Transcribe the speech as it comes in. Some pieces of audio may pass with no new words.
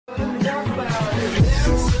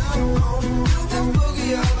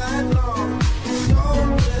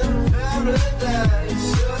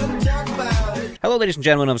ladies and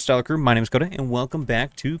gentlemen of the Stellar Crew, my name is Dakota, and welcome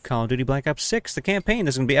back to Call of Duty Black Ops 6, the campaign.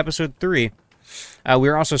 This is going to be episode 3.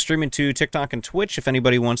 We're also streaming to TikTok and Twitch if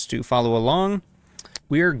anybody wants to follow along.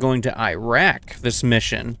 We are going to Iraq this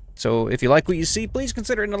mission. So if you like what you see, please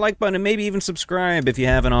consider hitting the like button and maybe even subscribe if you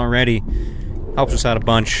haven't already. Helps us out a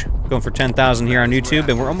bunch. Going for 10,000 here on YouTube,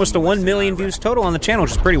 and we're almost to 1 million views total on the channel,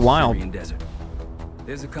 which is pretty wild.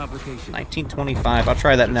 There's a complication. 1925. I'll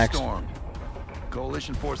try that next. Storm.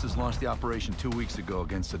 Coalition forces launched the operation 2 weeks ago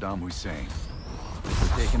against Saddam Hussein.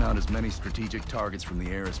 They're taking out as many strategic targets from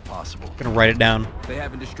the air as possible. Gonna write it down. They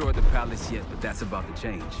haven't destroyed the palace yet, but that's about to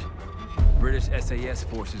change. British SAS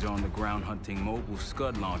forces are on the ground hunting mobile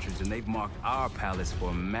Scud launchers, and they've marked our palace for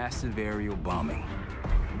a massive aerial bombing.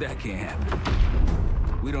 That can't happen.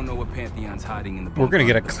 We don't know what Pantheon's hiding in the bunker. We're gonna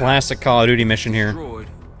get a classic Call of Duty mission here. Destroyed,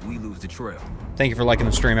 we lose the trail. Thank you for liking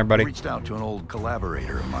the stream, everybody. I reached out to an old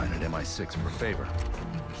collaborator of mine at MI6 for a favor.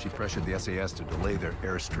 She pressured the SAS to delay their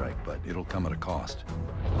airstrike, but it'll come at a cost.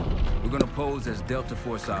 We're gonna pose as Delta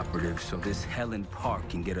Force operatives so this Helen Park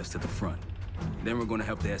can get us to the front. Then we're gonna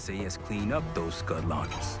help the SAS clean up those Scud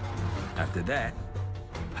launchers. After that,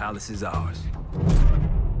 palace is ours.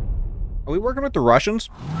 Are we working with the Russians?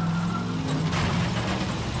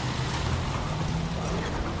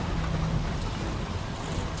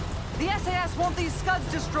 The SAS want these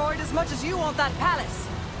Scuds destroyed as much as you want that palace.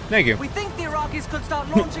 Thank you. We think the Iraqis could start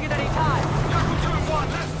launching at any time. Jackal 2-1,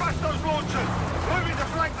 let's smash those launchers. Moving to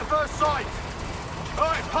flank the first site. All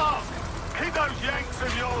right, Park. Keep those Yanks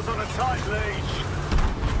of yours on a tight leash.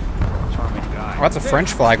 Charming guy. Oh, that's a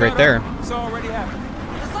French flag right there. It's already happened.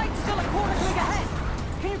 The site's still a quarter click ahead.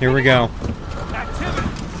 Can you Here we go. Activity.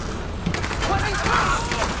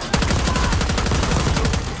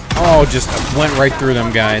 Oh, just went right through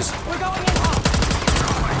them, guys. We're going in hot.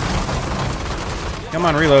 Come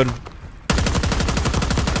on, reload.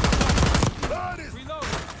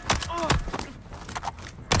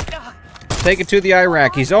 Take it to the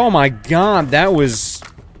Iraqis. Oh my god, that was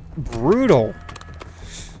brutal.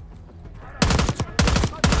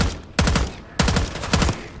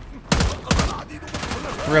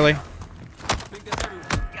 Really?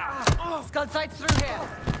 Scud sights through here.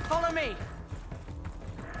 Follow me.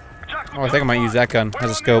 Oh, I think I might use that gun as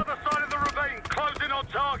a scope. We're on the other side of the ravine, closing on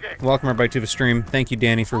target. Welcome everybody to the stream. Thank you,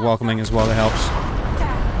 Danny, for welcoming as well. That helps.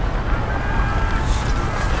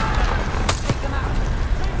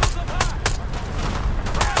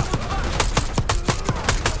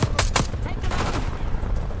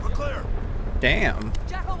 We're clear. Damn.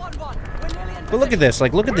 Jackal 1-1. We're nearly in But look at this.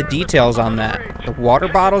 Like, look at the details on that. The water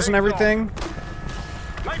bottles and everything.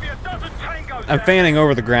 Maybe a dozen tangos. I'm fanning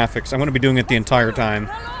over the graphics. I'm going to be doing it the entire time.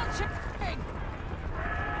 They're launching.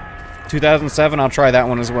 2007, I'll try that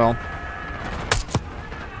one as well.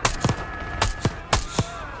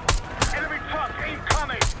 Enemy truck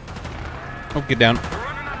incoming. Oh, get down. We're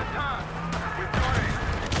running out of time. We've got it.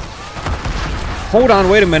 Hold on,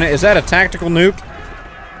 wait a minute. Is that a tactical nuke?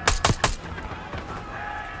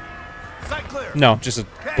 Site clear. No, just a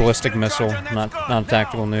ballistic missile, not a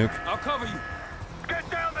tactical nuke. I'll cover you.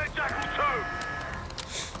 Get down there, Jackal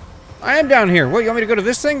 2. I am down here. What, you want me to go to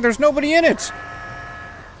this thing? There's nobody in it.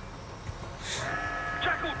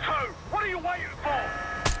 Jackal 2, what are you waiting for?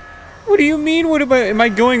 What do you mean? What am I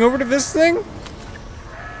going over to this thing?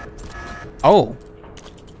 Oh.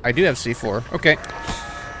 I do have C4. Okay.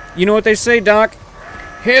 You know what they say, Doc?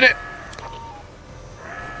 Hit it.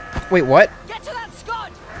 Wait, what? Get to that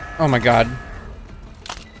Scud. Oh my god.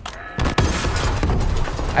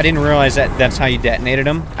 I didn't realize that that's how you detonated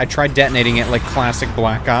them. I tried detonating it like classic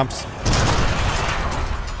Black Ops.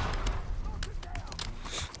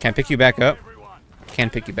 Can't pick you back up. Can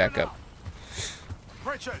pick you back up.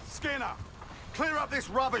 Pritchard, Skinner, clear up this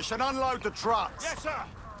rubbish and unload the trucks. Yes, sir.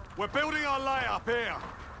 We're building our layup here.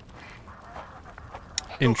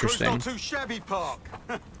 Interesting. Your crew's not too shabby, Park.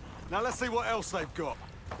 Now let's see what else they've got.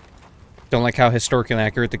 Don't like how historically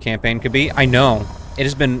accurate the campaign could be. I know. It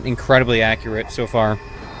has been incredibly accurate so far.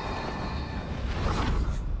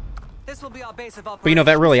 This will be our base of operations. But you know,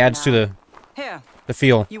 that really adds to Here, the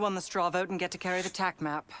feel. you won the straw vote and get to carry the TAC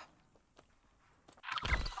map.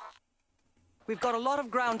 We've got a lot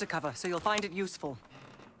of ground to cover, so you'll find it useful.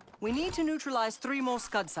 We need to neutralize 3 more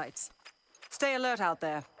Scud sites. Stay alert out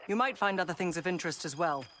there. You might find other things of interest as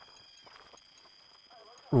well.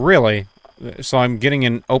 Really? So I'm getting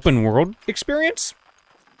an open world experience?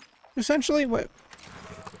 Essentially? What?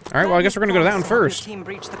 Alright, well I guess we're gonna go to that one first. Your team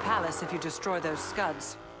breach the palace if you destroy those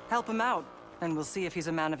Scuds. Help him out, and we'll see if he's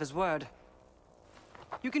a man of his word.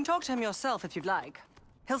 You can talk to him yourself if you'd like.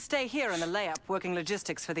 He'll stay here in the layup, working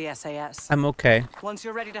logistics for the SAS. I'm okay. Once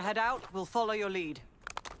you're ready to head out, we'll follow your lead.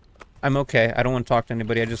 I'm okay. I don't want to talk to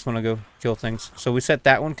anybody. I just want to go kill things. So we set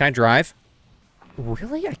that one. Can I drive?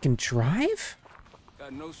 Really? I can drive?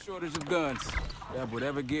 Got no shortage of guns. Grab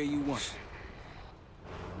whatever gear you want.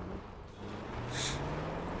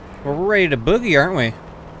 Well, we're ready to boogie, aren't we?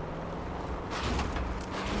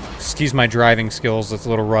 Excuse my driving skills. It's a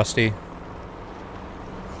little rusty.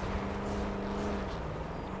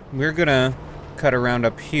 We're gonna cut around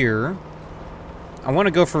up here. I want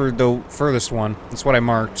to go for the furthest one. That's what I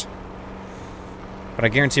marked. But I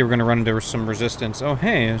guarantee we're gonna run into some resistance. Oh,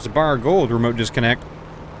 hey, there's a bar of gold. Remote disconnect.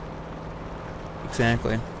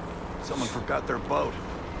 Exactly. Someone forgot their boat.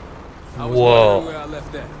 I was wondering where I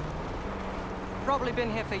left that. Probably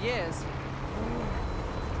been here for years.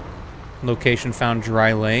 Location found,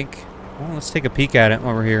 Dry Lake. Well, let's take a peek at it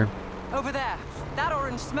while we're here. Over there. That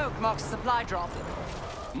orange smoke marks a supply drop.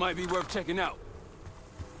 Might be worth checking out.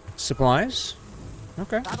 Supplies?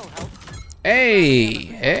 Okay. That'll help. Hey!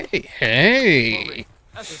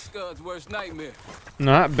 That's a Scud's worst nightmare.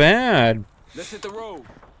 Not bad. Let's hit the road.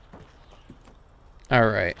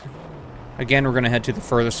 Alright. Again, we're going to head to the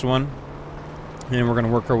furthest one. And then we're going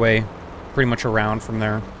to work our way pretty much around from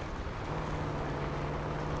there.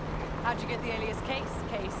 How'd you get the alias Case?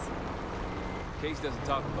 Case doesn't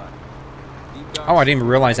talk about it. Deep dark Oh, I didn't even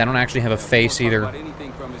realize I don't actually have a won't face talk either. about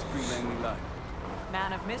anything from his pre-Langley life.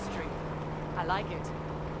 Man of mystery. I like it.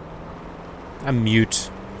 I'm mute.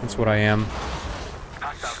 That's what I am.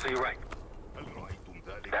 Hostile to your right.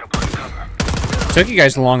 That'll put you cover. Took you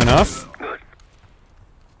guys long enough. Good.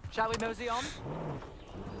 Shall we mosey on?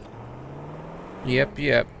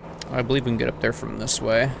 Yep. I believe we can get up there from this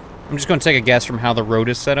way. I'm just going to take a guess from how the road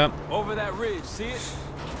is set up. Over that ridge, see it?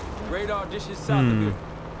 Radar dishes south of it.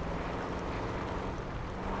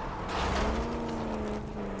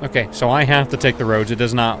 Okay, so I have to take the roads. It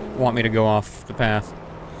does not want me to go off the path.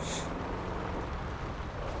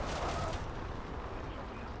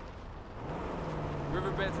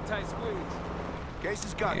 Riverbed's a tight squeeze. Case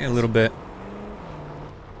has got Yeah, a little bit.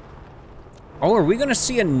 Oh, are we going to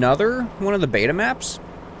see another one of the beta maps?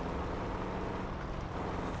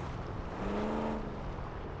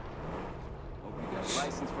 Hope you got a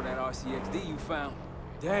license for that RCXD you found.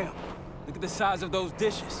 Damn, look at the size of those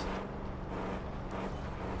dishes.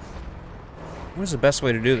 What's the best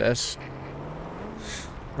way to do this?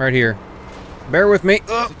 Right here. Bear with me.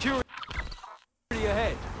 Ugh. Security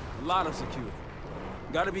ahead. A lot of security.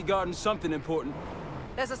 Gotta be guarding something important.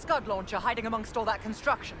 There's a Scud launcher hiding amongst all that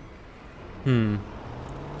construction.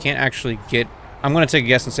 Can't actually get... I'm going to take a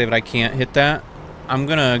guess and say that I can't hit that. I'm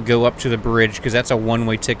going to go up to the bridge because that's a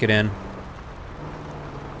one-way ticket in.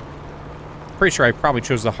 Pretty sure I probably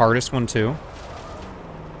chose the hardest one too.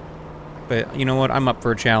 But you know what? I'm up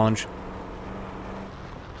for a challenge.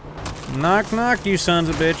 Knock, knock, you sons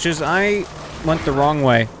of bitches. I went the wrong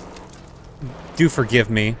way. Do forgive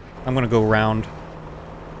me. I'm going to go around.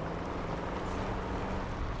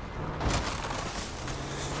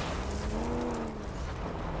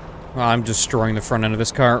 Well, I'm destroying the front end of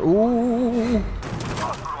this car. Ooh.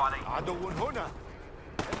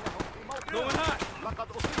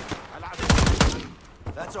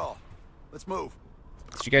 That's all. Let's move.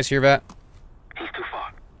 Did you guys hear that? He's too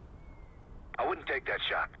far. I wouldn't take that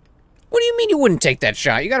shot. What do you mean you wouldn't take that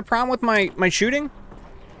shot? You got a problem with my shooting?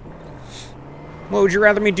 What, would you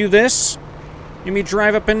rather me do this? You me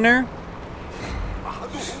drive up in there?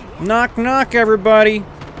 Knock, knock, everybody.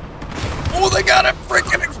 Oh, they got a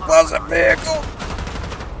freaking explosive vehicle.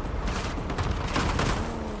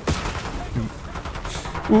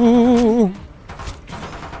 Ooh.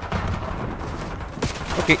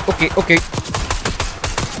 Okay.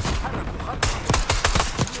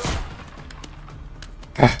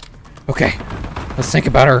 Okay. Let's think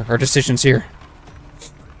about our decisions here.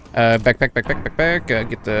 Back. Get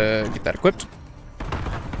that equipped.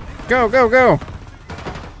 Go.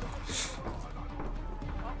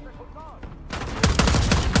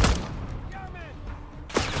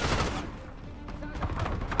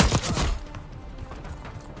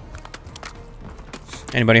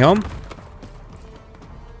 Anybody home?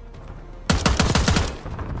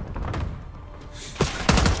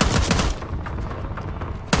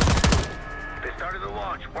 They started the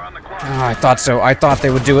launch. We're on the clock. Oh, I thought so. I thought they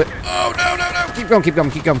would do it. Oh, no. Keep going,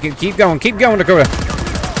 Dakota.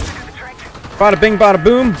 Bada bing, bada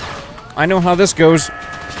boom. I know how this goes.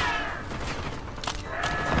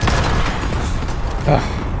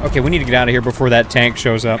 Okay, we need to get out of here before that tank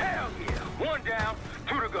shows up. Hell yeah. One down,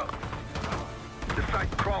 two to go. The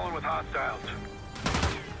site's crawling with hostiles.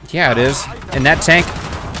 Yeah, it is. And that tank...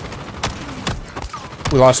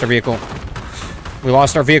 We lost our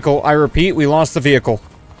vehicle. I repeat, we lost the vehicle.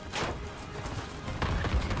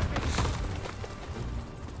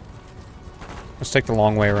 Let's take the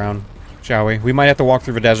long way around, shall we? We might have to walk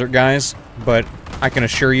through the desert, guys, but I can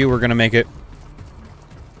assure you we're gonna make it.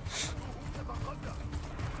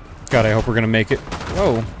 God, I hope we're gonna make it.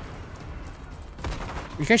 Whoa.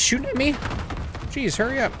 You guys shooting at me? Jeez,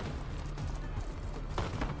 hurry up.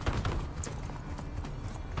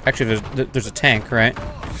 Actually, there's a tank, right?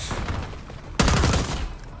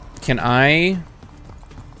 Can I...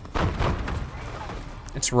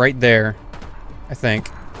 It's right there, I think.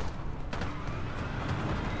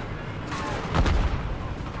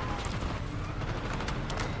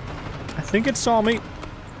 I think it saw me.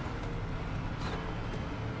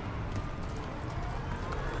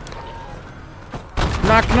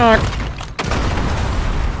 Knock, knock.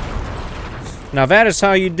 Now that is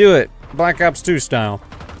how you do it. Black Ops 2 style.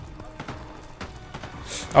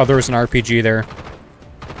 Oh, there was an RPG there.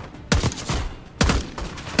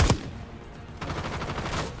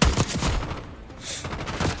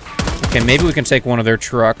 Okay, maybe we can take one of their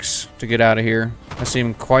trucks to get out of here. I've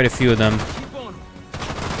seen quite a few of them.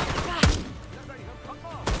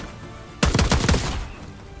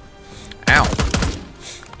 Ow.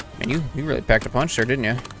 Man, you really packed a punch there, didn't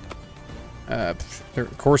you?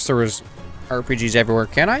 Of course there was RPGs everywhere.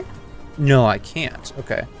 Can I? No, I can't.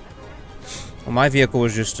 Okay. Well, my vehicle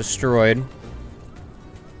was just destroyed.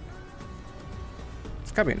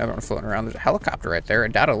 There's gotta be another one floating around. There's a helicopter right there. I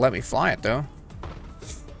doubt it'll let me fly it, though.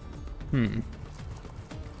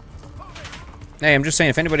 Hey, I'm just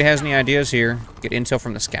saying, if anybody has any ideas here, get intel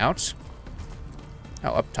from the scouts. Oh,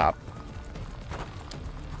 up top.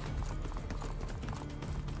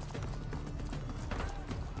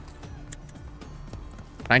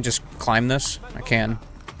 Can I just climb this? I can.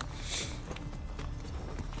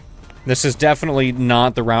 This is definitely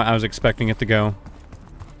not the route I was expecting it to go.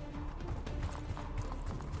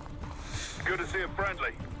 Good to see a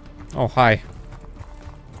friendly. Oh, hi.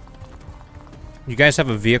 You guys have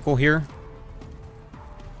a vehicle here?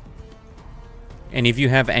 Any of you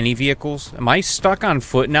have any vehicles? Am I stuck on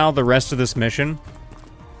foot now the rest of this mission?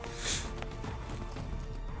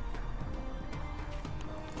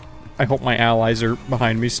 I hope my allies are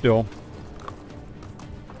behind me still.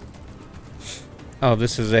 Oh,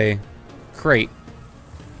 this is a crate.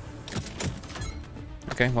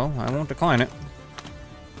 Okay, well, I won't decline it.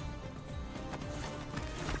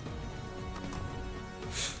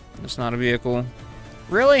 It's not a vehicle.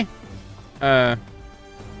 Really? Tech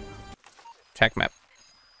map.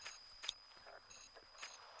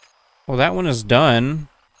 Well, that one is done.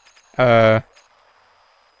 Did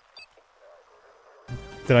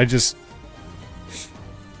I just...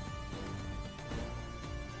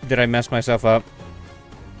 Did I mess myself up?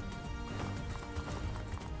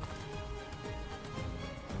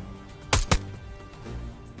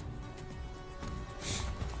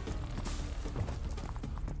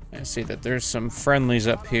 I see that there's some friendlies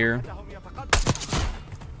up here.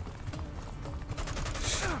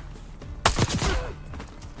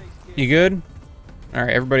 You good?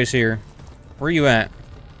 Alright, everybody's here. Where are you at?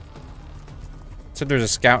 Said there's a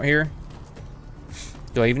scout here.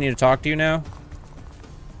 Do I even need to talk to you now?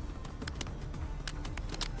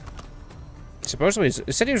 Supposedly,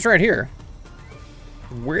 it said he was right here.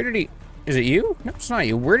 Where did he... Is it you? No, it's not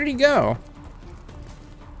you. Where did he go?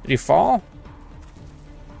 Did he fall?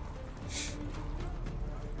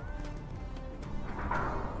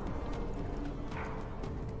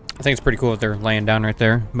 I think it's pretty cool that they're laying down right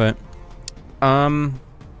there, but... I'm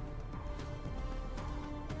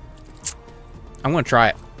gonna try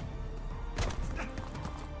it.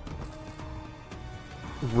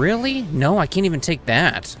 Really? No, I can't even take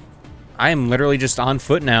that. I am literally just on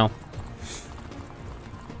foot now.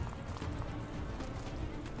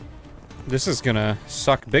 This is gonna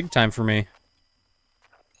suck big time for me.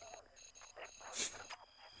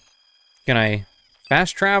 Can I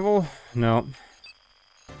fast travel? No.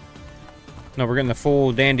 No, we're getting the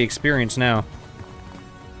full dandy experience now.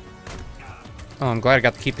 Oh, I'm glad I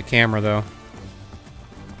got to keep the camera, though.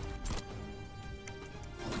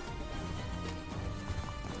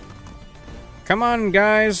 Come on,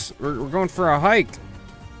 guys. We're going for a hike.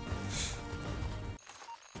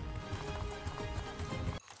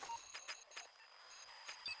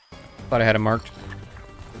 Thought I had it marked.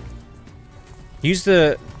 Use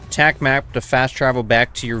the TAC map to fast travel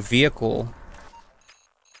back to your vehicle.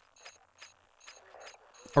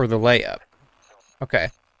 Or the layup. Okay.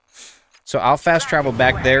 So I'll fast travel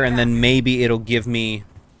back there, and then maybe it'll give me,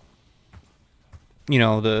 you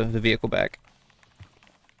know, the vehicle back.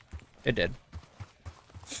 It did.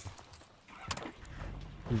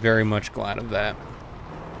 Very much glad of that.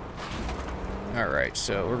 Alright,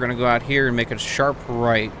 so we're gonna go out here and make a sharp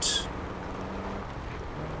right.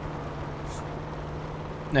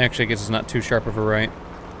 Actually, I guess it's not too sharp of a right.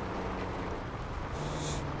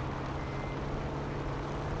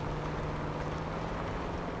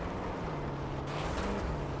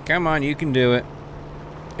 Come on, you can do it.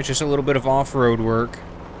 It's just a little bit of off-road work.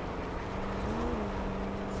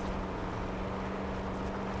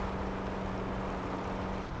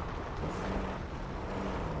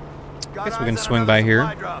 Guess we can swing by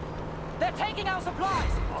here. They're taking our supplies.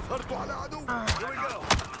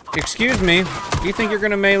 Excuse me, you think you're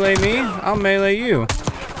gonna melee me? I'll melee you.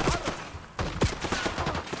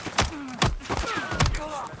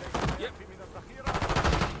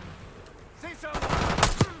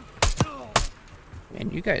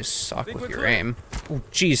 Man, you guys suck with your aim. Oh,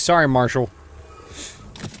 geez, sorry, Marshall.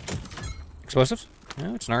 Explosives?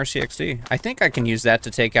 No, it's an RCXD. I think I can use that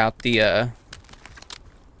to take out the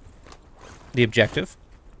objective.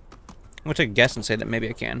 I'm gonna take a guess and say that maybe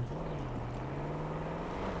I can.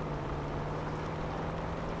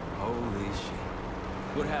 Holy shit.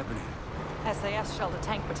 What happened here? SAS shelled a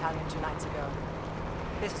tank battalion 2 nights ago.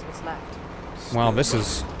 This is what's left. Wow, this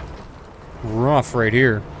is rough right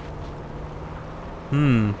here.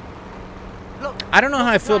 Look, I don't know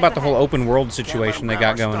how I feel about the whole open world situation they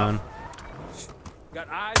got going on. Got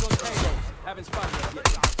eyes on tangos. Haven't spotted us yet.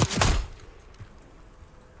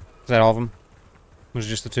 Is that all of them? Was it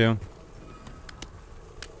just the 2?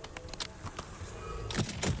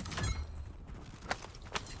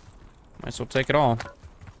 Might as well take it all.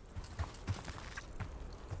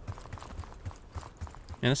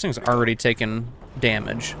 Yeah, this thing's already taken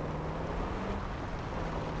damage.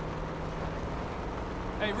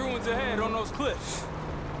 Hey, ruins ahead on those cliffs.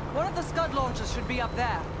 one of the Scud launchers should be up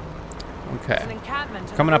there. Okay. There's an encampment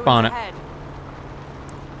and Coming up on it. ahead.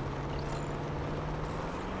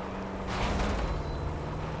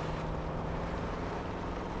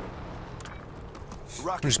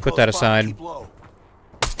 Just put that aside.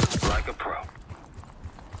 Like a pro.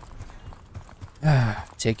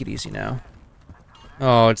 Take it easy now.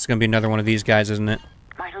 Oh, it's gonna be another one of these guys, isn't it?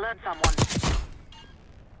 Might alert someone.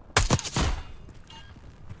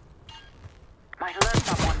 Might alert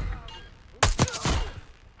someone.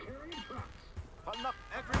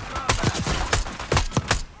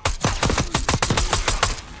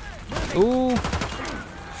 Ooh.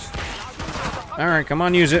 Alright, come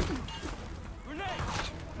on, use it.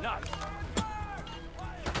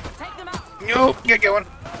 Take them out. Nope, get going.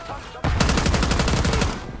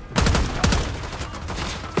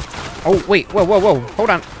 Oh, wait, whoa, whoa, whoa, hold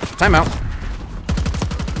on. Time out.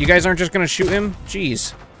 You guys aren't just gonna shoot him?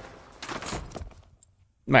 Jeez.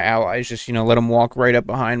 My allies just, you know, let him walk right up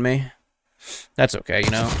behind me. That's okay, you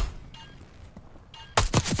know.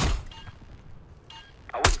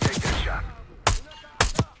 I wouldn't take that shot.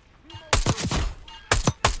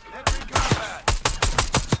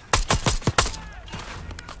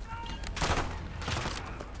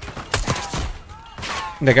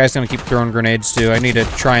 That guy's gonna keep throwing grenades too. I need to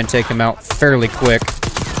try and take him out fairly quick.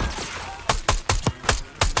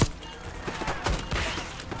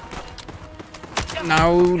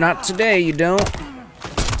 No, not today, you don't.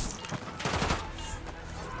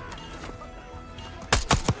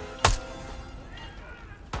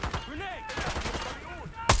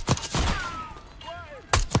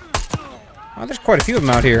 Oh, there's quite a few of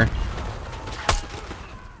them out here.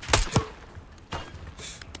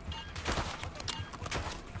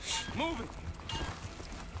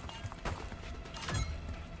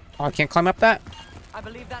 Oh, I can't climb up that? I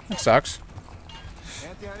believe that's That it. sucks.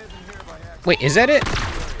 Wait, is that it?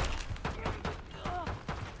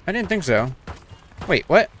 I didn't think so. Wait,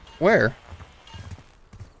 what? Where?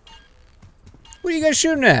 What are you guys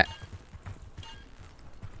shooting at?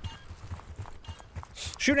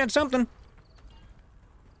 Shooting at something.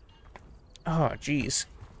 Oh, jeez.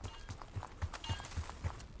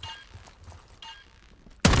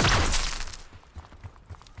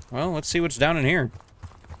 Well, let's see what's down in here.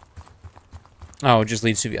 Oh, it just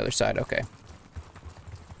leads to the other side. Okay.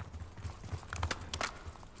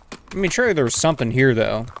 I mean, surely there was something here,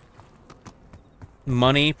 though.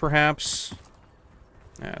 Money, perhaps?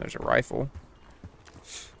 Yeah, there's a rifle.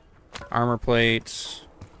 Armor plates.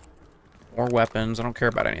 More weapons. I don't care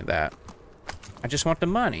about any of that. I just want the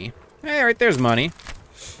money. Hey, right there's money.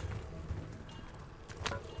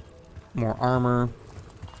 More armor.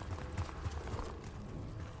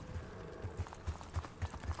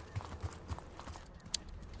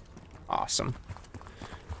 Awesome.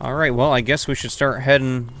 Alright, well, I guess we should start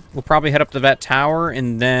heading... We'll probably head up to that tower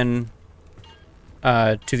and then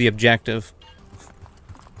to the objective.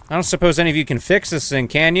 I don't suppose any of you can fix this thing,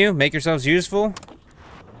 can you? Make yourselves useful?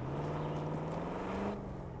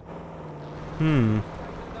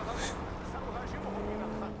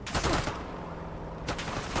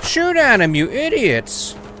 shoot at him, you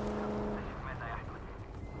idiots!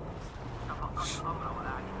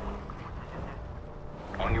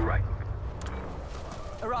 On your right.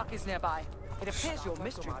 Iraq is nearby. It appears your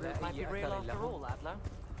mystery group might be real after all, Adler.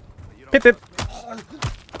 Pip pip.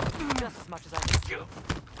 Just as much as I can.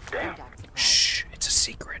 Damn. Shh, it's a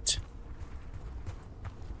secret.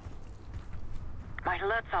 Might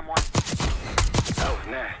alert someone. That was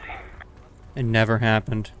nasty. It never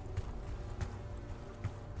happened.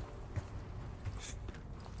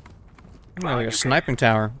 Oh, like a sniping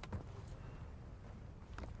tower.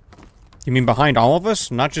 You mean behind all of us?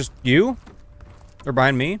 Not just you? Or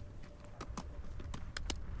behind me?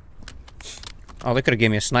 Oh, they could have gave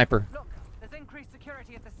me a sniper. Look, there's increased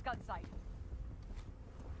security at the Scud site.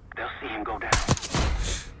 They'll see him go down.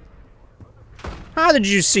 How did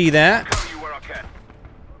you see that? Cover you where I can.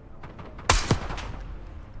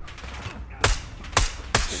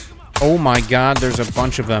 Oh my god, there's a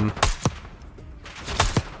bunch of them.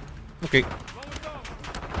 Okay.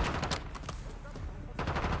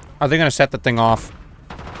 Are they gonna set the thing off?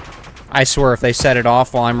 I swear if they set it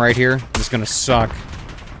off while I'm right here, it's gonna suck.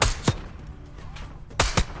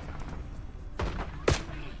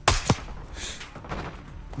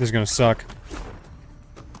 This is gonna suck.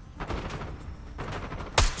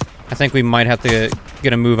 I think we might have to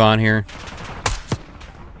get a move on here.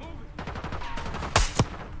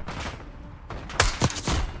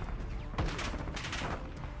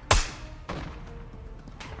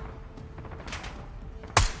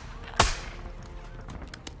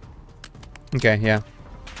 Okay, yeah.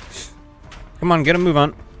 Come on, get a move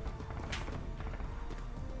on.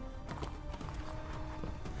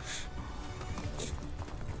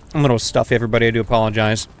 I'm a little stuffy, everybody. I do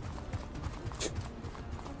apologize.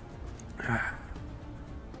 I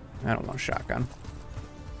don't want a shotgun.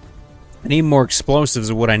 I need more explosives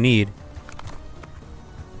of what I need.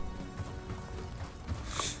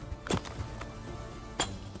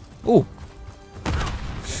 Ooh.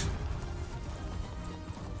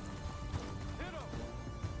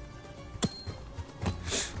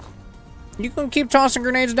 You gonna keep tossing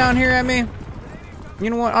grenades down here at me? You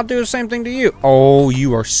know what? I'll do the same thing to you. Oh,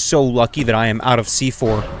 you are so lucky that I am out of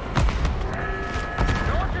C4.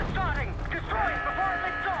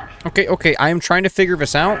 Okay, okay. I am trying to figure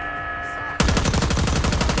this out.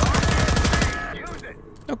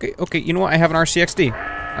 Okay, okay. You know what? I have an RCXD.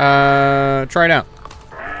 Try it out.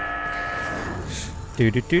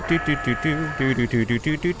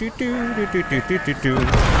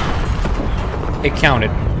 It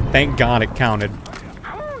counted. Thank God it counted.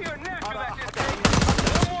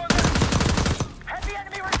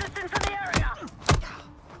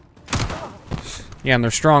 Yeah, and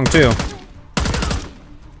they're strong too.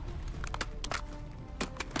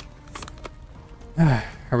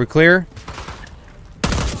 Are we clear?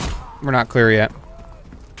 We're not clear yet.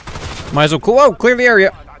 Might as well whoa, clear the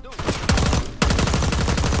area.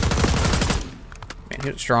 Man,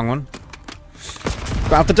 hit a strong one.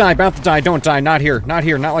 About to die, don't die, not here, not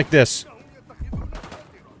here, not like this.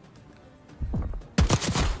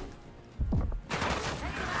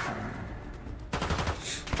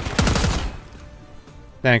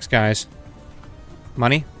 Thanks, guys.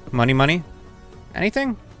 Money? Money, money?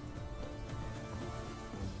 Anything?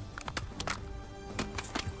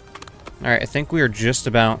 Alright, I think we are just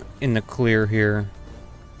about in the clear here.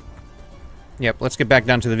 Yep, let's get back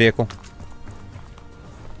down to the vehicle.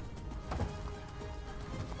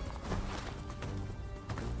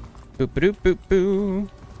 Boop boop boop boo.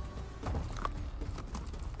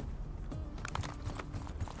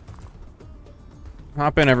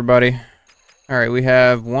 Hop in, everybody. Alright, we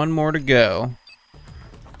have one more to go.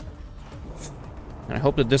 And I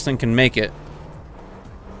hope that this thing can make it.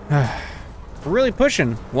 We're really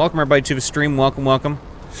pushing. Welcome, everybody, to the stream. Welcome, welcome.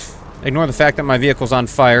 Ignore the fact that my vehicle's on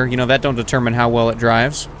fire. You know, that don't determine how well it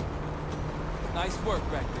drives. Nice work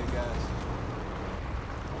back there, guys.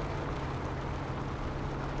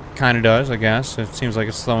 Kinda does, I guess. It seems like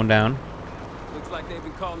it's slowing down. Looks like they've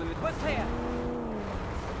been calling it. What's here?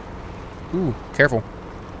 Ooh, careful.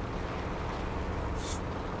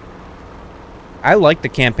 I like the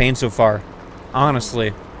campaign so far.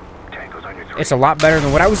 Honestly. It's a lot better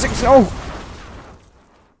than what I was expecting. Oh!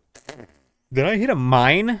 Did I hit a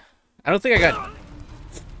mine? I don't think I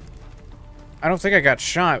got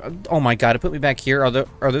shot. Oh my god, it put me back here.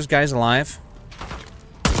 Are those guys alive?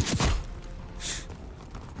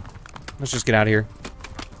 Let's just get out of here.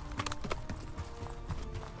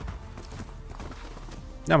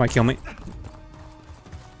 That might kill me.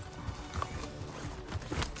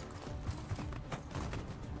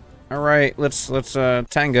 Alright, let's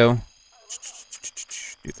tango.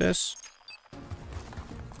 Do this.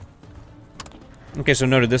 Okay, so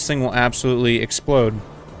noted, this thing will absolutely explode.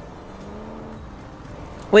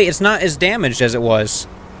 Wait, it's not as damaged as it was.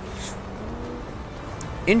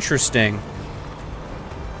 Interesting.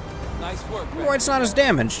 Nice work, Why it's not as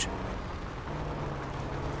damaged?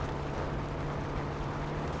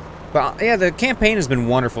 But yeah, the campaign has been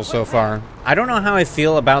wonderful so far. I don't know how I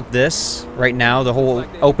feel about this right now, the whole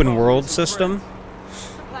open world system.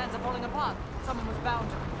 The plans are falling apart. Someone was bound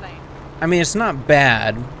to complain. I mean, it's not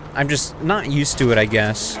bad. I'm just not used to it, I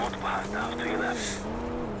guess.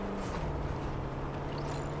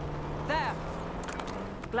 There!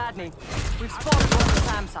 Gladney, we've spotted one of the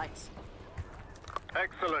SAM sites.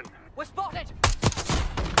 Excellent. We're spotted!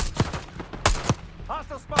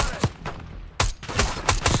 Hostile spotted.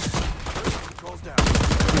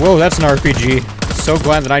 Whoa, that's an RPG. So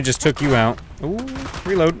glad that I just took you out. Ooh,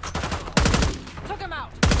 reload. Took him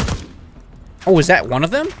out! Oh, is that one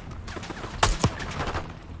of them?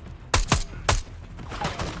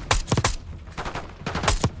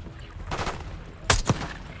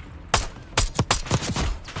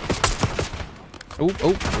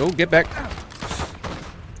 Oh, get back.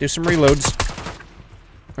 Do some reloads.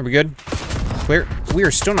 Are we good? Clear? We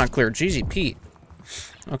are still not clear. Jeezy Pete.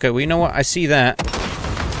 Okay, well, you know what? I see that.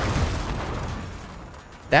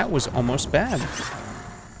 That was almost bad.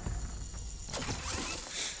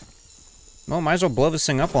 Well, might as well blow this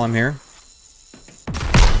thing up while I'm here.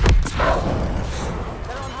 They're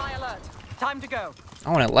on high alert. Time to go.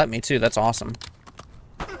 Oh, and it let me too. That's awesome.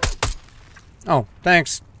 Oh,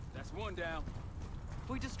 thanks. That's one down. If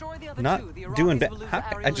we destroy the other Not two, the doing Iraqis bad. will lose I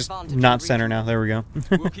aerial just advantage in not the center region. now. There we go.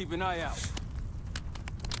 We'll keep an eye out.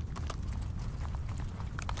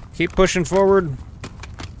 Keep pushing forward.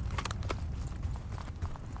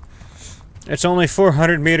 It's only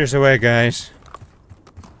 400 meters away, guys.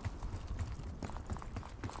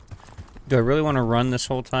 Do I really want to run this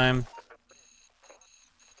whole time?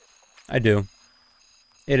 I do.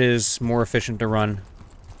 It is more efficient to run.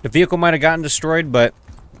 The vehicle might have gotten destroyed, but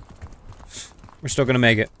we're still going to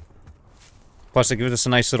make it. Plus, it gives us a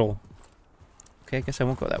nice little... Okay, I guess I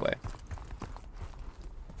won't go that way.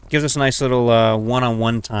 Gives us a nice little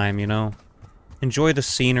one-on-one time, you know? Enjoy the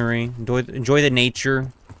scenery. Enjoy the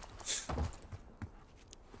nature.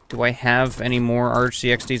 Do I have any more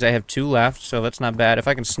RCXDs? I have 2 left, so that's not bad. If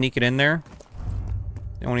I can sneak it in there,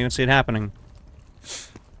 I won't even see it happening.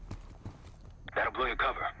 That'll blow your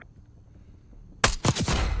cover.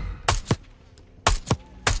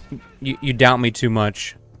 You doubt me too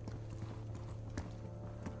much.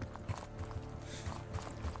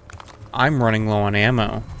 I'm running low on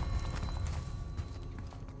ammo.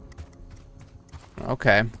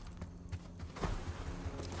 Okay.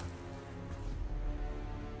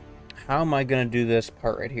 How am I gonna do this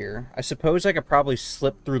part right here? I suppose I could probably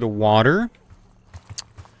slip through the water.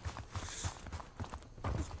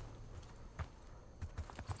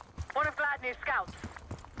 One of Gladney's scouts.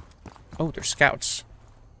 Oh, they're scouts.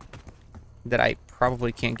 That I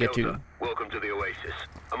probably can't get to. Welcome to the Oasis.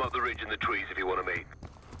 I'm up the ridge in the trees if you want to meet.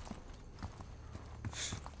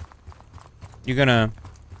 You gonna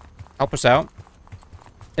help us out?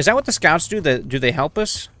 Is that what the scouts do? Do they help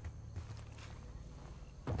us?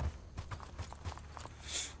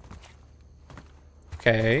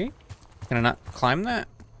 Okay. Can I not climb that?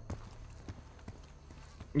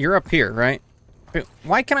 You're up here, right?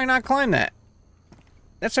 Why can I not climb that?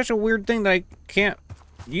 That's such a weird thing that I can't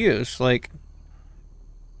use. Like...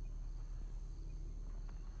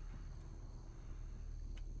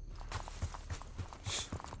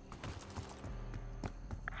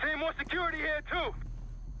 See more security here too.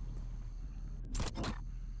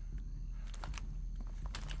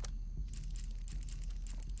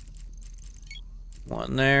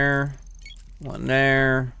 One there. One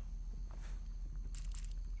there.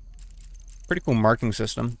 Pretty cool marking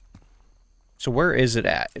system. So where is it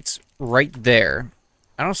at? It's right there.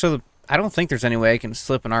 I don't think there's any way I can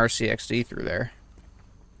slip an RCXD through there.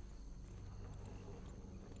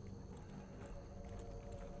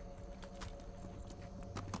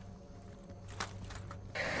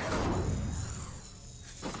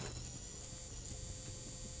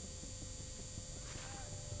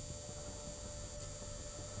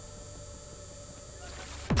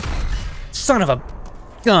 Son of a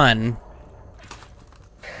gun.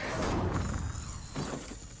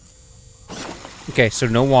 Okay, so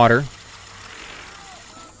no water.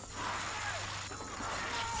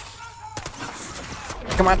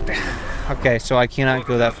 Come on. Okay, so I cannot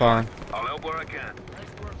go that far. I'll help where I can.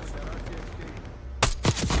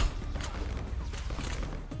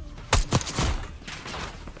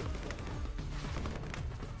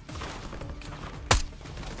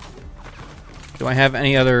 Do I have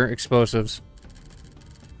any other explosives?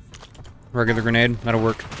 Regular grenade. That'll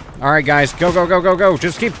work. Alright, guys. Go, go, go, go, go.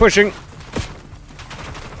 Just keep pushing.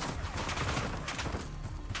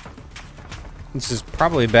 This is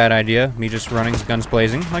probably a bad idea. Me just running, guns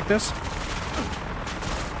blazing like this.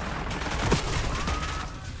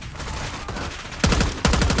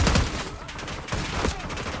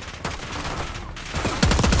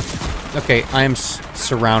 Okay, I am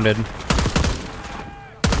surrounded.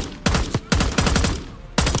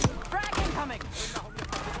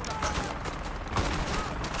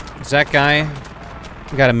 Is that guy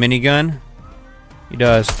got a minigun? He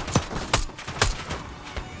does.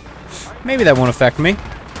 Maybe that won't affect me.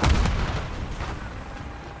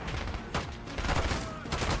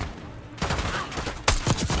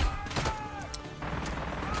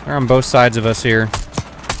 They're on both sides of us here.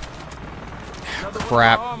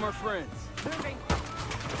 Crap.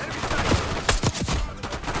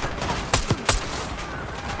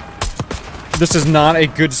 This is not a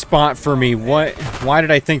good spot for me. What? Why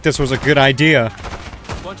did I think this was a good idea?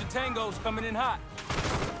 Bunch of tangos coming in hot.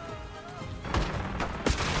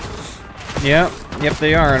 Yep, yep,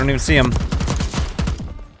 they are. I don't even see them.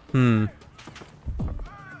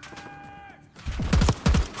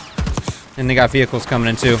 And they got vehicles coming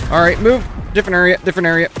in too. All right, move. Different area. Different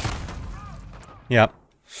area. Yep.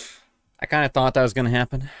 I kind of thought that was gonna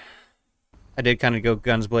happen. I did kind of go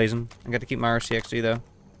guns blazing. I got to keep my RCXD though.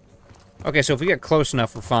 Okay, so if we get close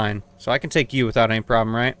enough, we're fine. So I can take you without any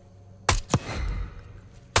problem, right?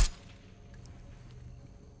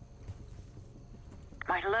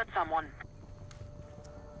 Might alert someone.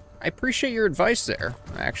 I appreciate your advice there,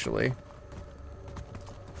 actually.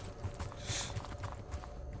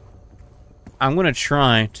 I'm gonna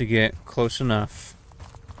try to get close enough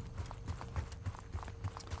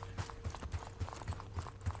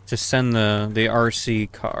to send the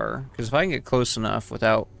RC car. Because if I can get close enough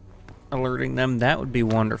without alerting them, that would be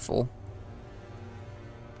wonderful.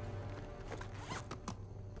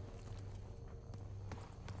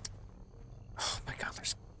 Oh my god,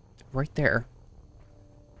 there's right there.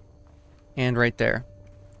 And right there.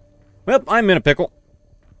 Well, I'm in a pickle.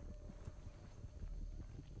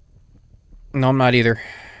 No, I'm not either.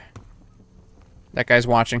 That guy's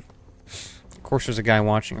watching. Of course there's a guy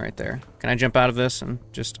watching right there. Can I jump out of this and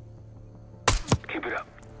just... Keep it up.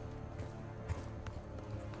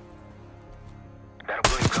 That'll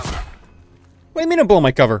blow your cover. What do you mean it'll blow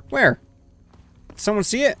my cover? Where? Did someone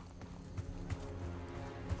see it?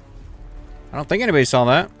 I don't think anybody saw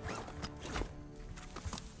that.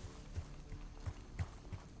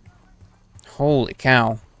 Holy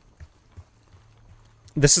cow.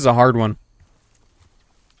 This is a hard one.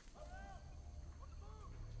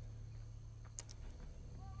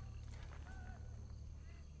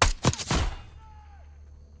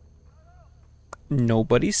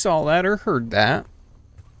 Nobody saw that or heard that.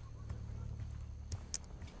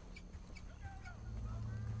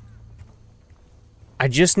 I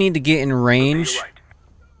just need to get in range.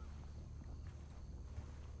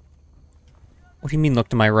 What do you mean look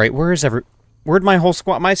to my right? Where is where'd my whole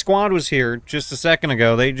squad? My squad was here just a second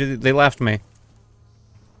ago. They left me.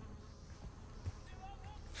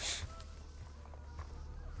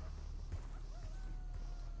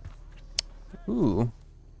 Ooh.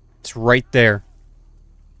 It's right there.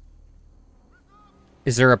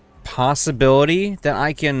 Is there a possibility that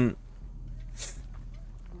I can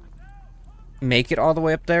make it all the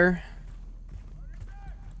way up there?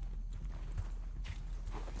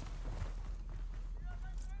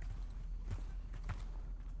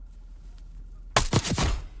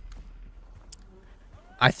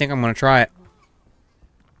 I think I'm gonna try it.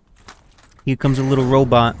 Here comes a little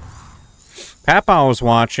robot. Papa was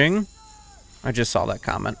watching. I just saw that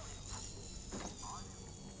comment.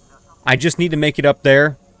 I just need to make it up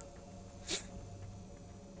there.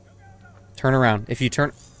 Turn around. If you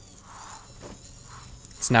turn...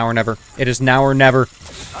 It's now or never. It is now or never.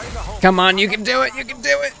 Come on, you can do it. You can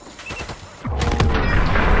do it.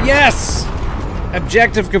 Yes!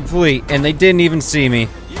 Objective complete. And they didn't even see me.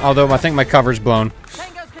 Although I think my cover's blown.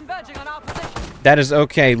 That is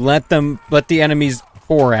okay. Let the enemies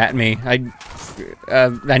pour at me.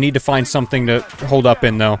 I need to find something to hold up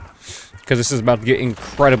in though, because this is about to get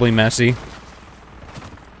incredibly messy.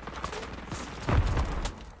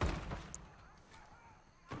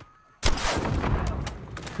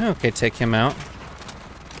 Okay, take him out.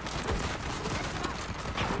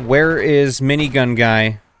 Where is minigun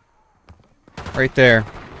guy? Right there.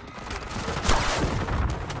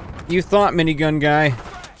 You thought minigun guy.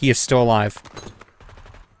 He is still alive.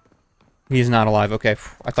 He is not alive. Okay,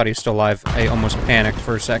 I thought he was still alive. I almost panicked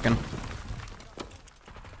for a second.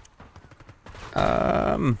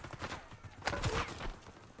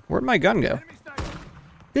 Where'd my gun go?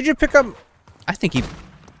 Did you pick up... I think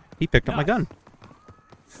he picked up my gun.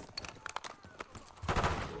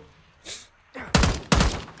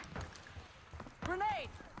 Grenade!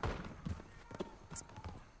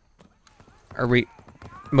 Are we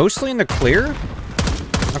mostly in the clear?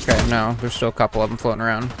 Okay, no. There's still a couple of them floating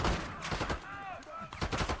around.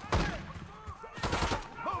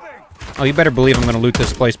 Oh, you better believe I'm going to loot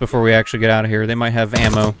this place before we actually get out of here. They might have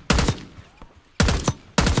ammo.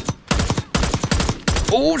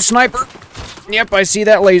 Oh, sniper! Yep, I see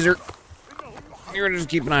that laser. You're gonna just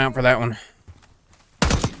keep an eye out for that one.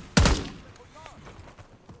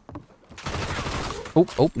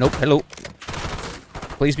 Oh, nope, hello.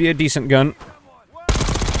 Please be a decent gun.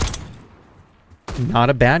 Not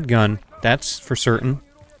a bad gun, that's for certain.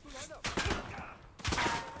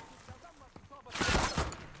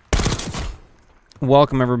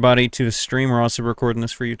 Welcome, everybody, to the stream. We're also recording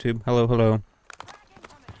this for YouTube. Hello, hello.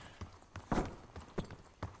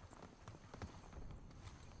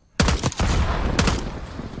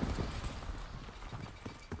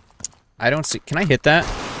 I don't see... Can I hit that?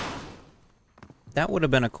 That would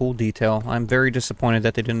have been a cool detail. I'm very disappointed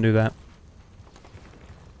that they didn't do that.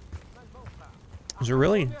 Is there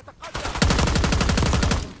really...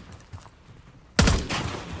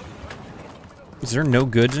 Is there no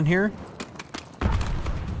goods in here?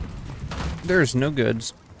 There's no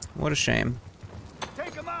goods. What a shame.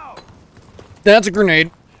 Take him out. That's a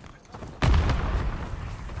grenade.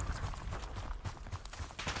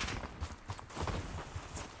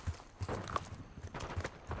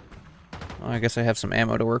 I guess I have some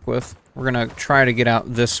ammo to work with. We're gonna try to get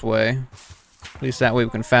out this way. At least that way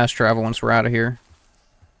we can fast travel once we're out of here.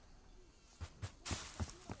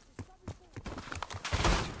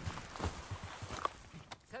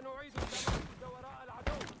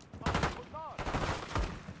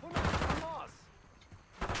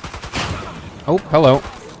 Oh, hello.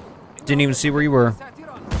 Didn't even see where you were.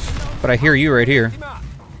 But I hear you right here.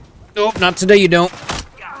 Oh, not today you don't.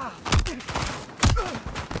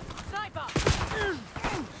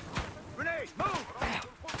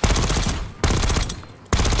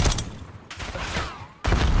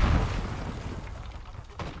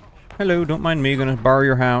 Hello, don't mind me, gonna borrow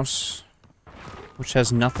your house. Which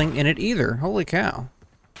has nothing in it either. Holy cow.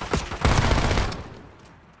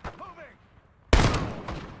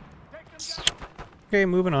 Okay,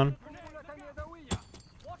 moving on.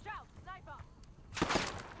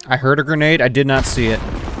 I heard a grenade, I did not see it.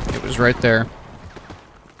 It was right there.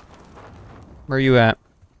 Where are you at?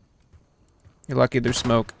 You're lucky there's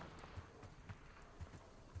smoke.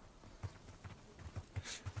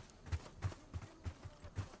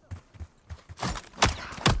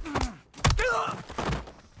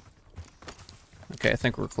 Okay, I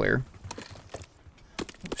think we're clear.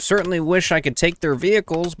 Certainly wish I could take their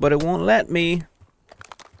vehicles, but it won't let me.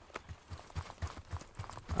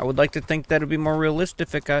 I would like to think that it'd be more realistic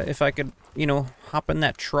if I could, you know, hop in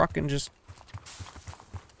that truck and just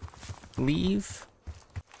leave.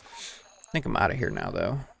 I think I'm out of here now,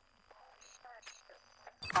 though.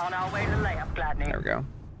 On our way to layup, Gladney. There we go.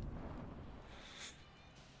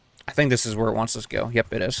 I think this is where it wants us to go.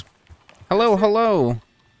 Yep, it is. Hello, hello.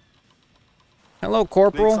 Hello,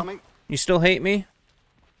 Corporal. You still hate me?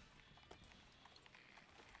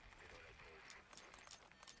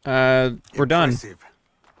 We're done.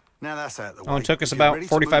 Now that's out of the way. Oh, it took us about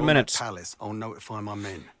 45 minutes. Palace, I'll notify my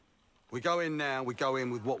men. We go in now, we go in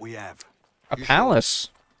with what we have. A palace?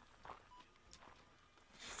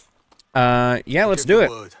 Yeah, let's do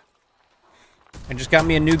it. I just got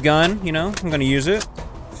me a new gun, you know, I'm gonna use it.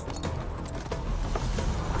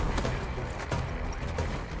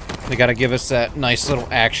 They gotta give us that nice little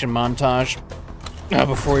action montage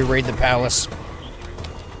before we raid the palace.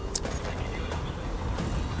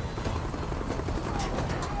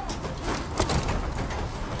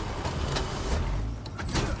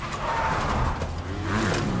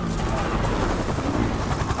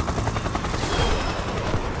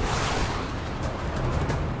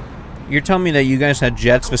 You're telling me that you guys had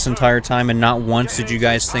jets this entire time and not once did you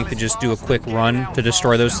guys think to just do a quick run to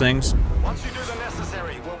destroy those things?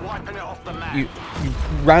 You'd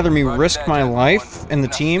rather me risk my life and the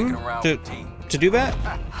team to do that?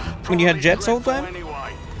 When you had jets the whole time?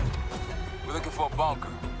 We're looking for a bunker.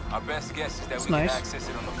 Our best guess is that That's we can nice. access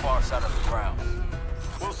it on the far side of the grounds.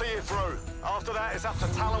 We'll see you through. After that, it's up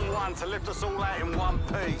to Talon 1 to lift us all out in one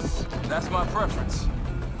piece. That's my preference.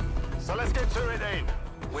 So let's get to it then.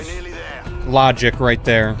 We're nearly there. Logic right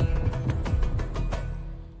there.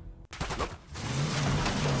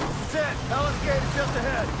 Set. Palace gate is just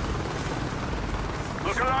ahead.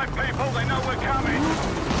 Look alive, people. They know we're coming.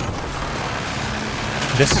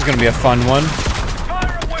 This is gonna be a fun one.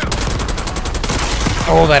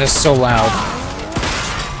 Oh, that is so loud.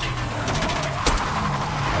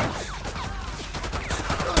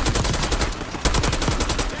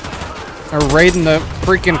 They're raiding the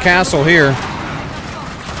freaking castle here.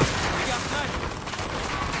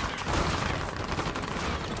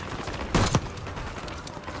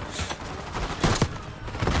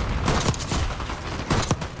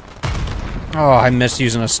 Oh, I miss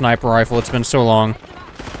using a sniper rifle. It's been so long.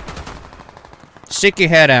 Stick your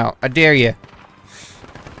head out. I dare you.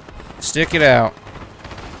 Stick it out.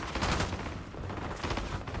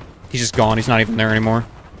 He's just gone. He's not even there anymore.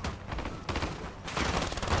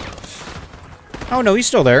 Oh, no, he's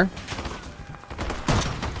still there.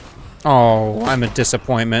 Oh, I'm a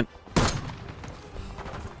disappointment.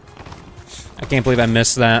 I can't believe I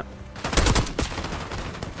missed that.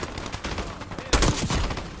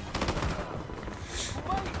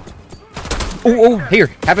 Oh, here,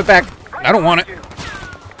 have it back. I don't want it.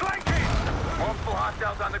 Multiple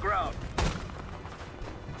hostiles on the ground.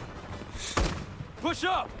 Push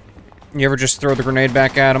up! You ever just throw the grenade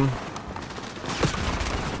back at him?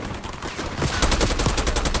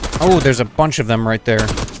 Oh, there's a bunch of them right there.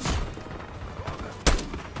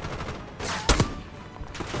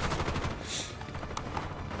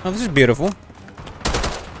 Oh, this is beautiful.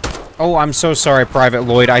 Oh, I'm so sorry, Private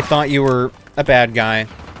Lloyd. I thought you were a bad guy.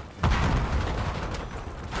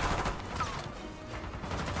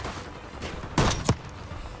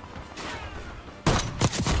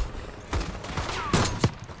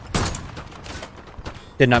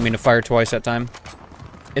 Did not mean to fire twice that time.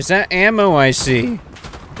 Is that ammo I see?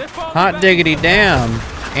 Hot diggity damn.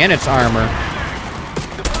 And it's armor.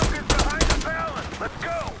 The bunker's behind the balance. Let's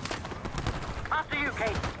go. After you,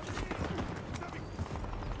 Kate.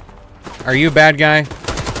 Are you a bad guy?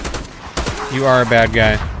 You are a bad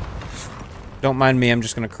guy. Don't mind me, I'm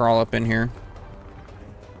just gonna crawl up in here.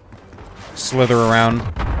 Slither around.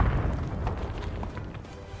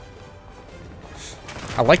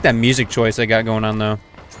 I like that music choice they got going on though.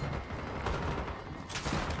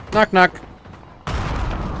 Knock knock.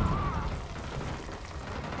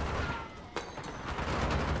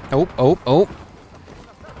 Oh, oh, oh.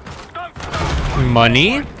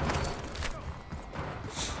 Money?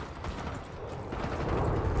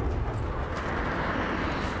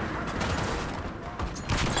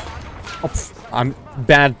 Oh, pff, I'm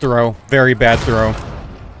bad throw. Very bad throw.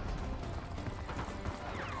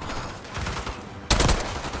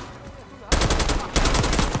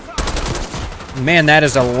 Man, that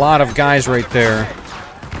is a lot of guys right there.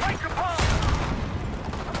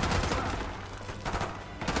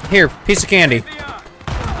 Here, piece of candy.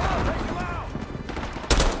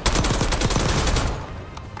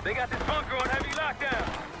 They got this bunker on heavy lockdown.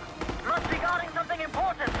 Must be guarding something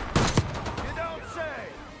important. You don't say.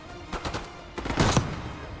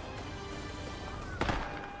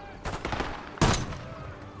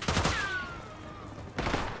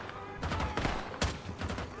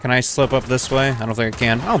 Can I slip up this way? I don't think I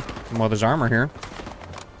can. Oh, well, there's armor here.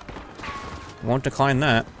 Won't decline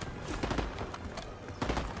that.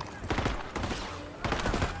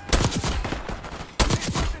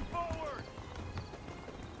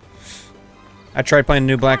 I tried playing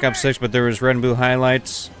new Black Ops 6, but there was red and blue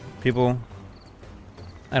highlights. People,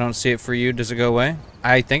 I don't see it for you. Does it go away?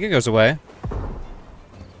 I think it goes away.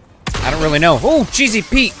 I don't really know. Oh, Cheesy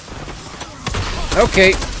Pete!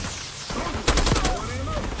 Okay.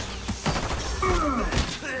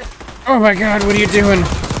 Oh my god, what are you doing?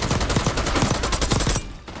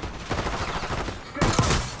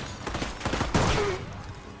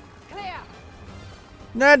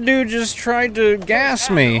 That dude just tried to gas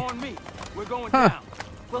me. Huh.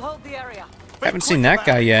 We'll hold the area. Haven't seen that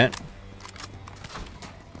guy yet.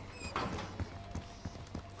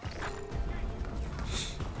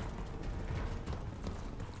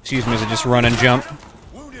 Excuse me as I just run and jump.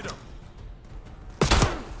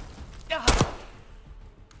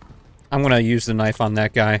 I'm gonna use the knife on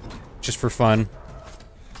that guy, just for fun.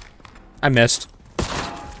 I missed.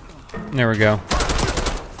 There we go.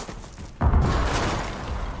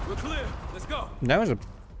 We're clear. Let's go. That was a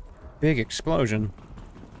big explosion.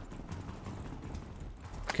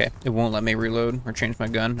 Okay, it won't let me reload or change my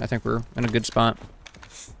gun. I think we're in a good spot.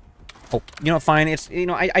 Oh, you know, fine. It's, you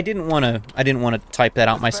know, I didn't want to type that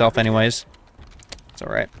out myself anyways. It's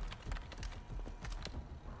all right.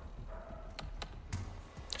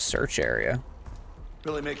 Search area.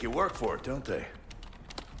 Really make you work for it, don't they?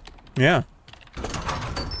 Yeah.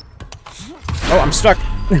 Oh, I'm stuck.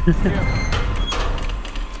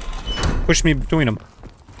 Push me between them.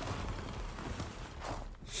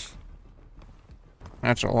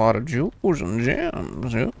 That's a lot of jewels and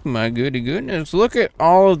gems. Oh, my goodness. Look at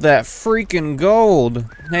all of that freaking gold.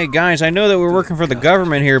 Hey, guys, I know that we're working for the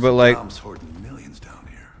government here, but, like... Saddam's hoarding millions down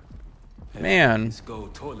here. Man. This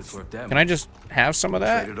gold toilet's worth that Can I just have some of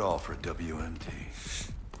that? Trade it all for WMT.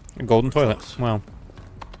 A golden toilet. Wow.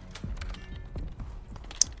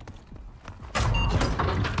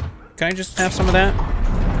 Can I just have some of that?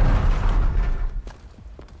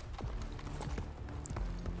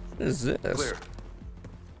 What is this? Clear.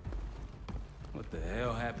 What the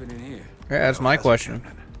hell happened in here? Yeah, that's my question.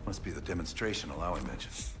 Must be the demonstration Alawi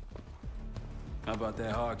mentioned. How about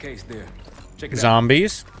that hard case there? Check it out.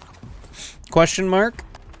 Zombies? Question mark?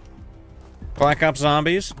 Black Ops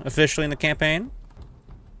Zombies officially in the campaign?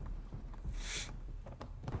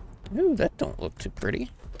 Ooh, that don't look too pretty.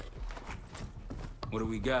 What do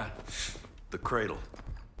we got? The cradle.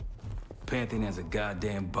 Pantheon has a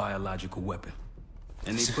goddamn biological weapon.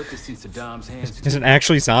 And they put this in Saddam's hands. Is it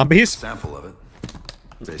actually zombies? Sample of it.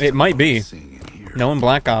 Based It on might what be. I'm seeing in here. No in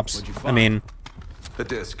Black Ops. What'd you I find? mean, A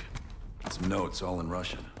disc. Some notes, all in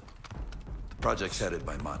Russian. The project's headed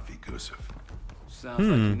by Matvey Gusev. Sounds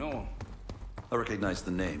like you know him. I recognize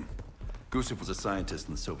the name. Gusev was a scientist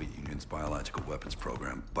in the Soviet Union's biological weapons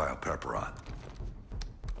program, Biopreparat.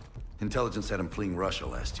 Intelligence had him fleeing Russia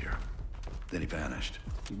last year. Then he vanished.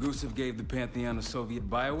 Gusev gave the Pantheon a Soviet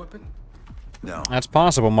bioweapon? No. that's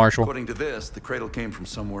possible, Marshall. According to this, the cradle came from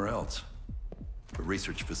somewhere else. A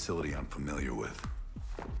research facility I'm familiar with.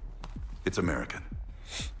 It's American.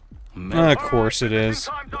 Of course it is.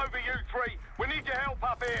 Time's over, you three. We need your help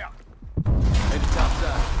up here. Head to top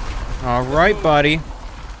side. All right, buddy.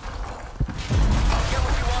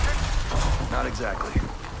 Not exactly.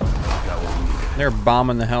 Got what we needed. They're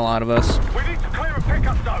bombing the hell out of us. We need to clear a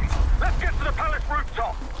pickup zone. Let's get to the palace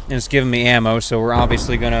rooftop. And it's giving me ammo, so we're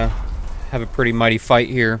obviously gonna have a pretty mighty fight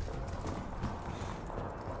here.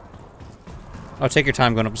 Oh, take your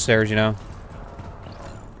time going up the stairs, you know.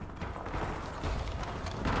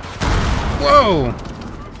 Whoa!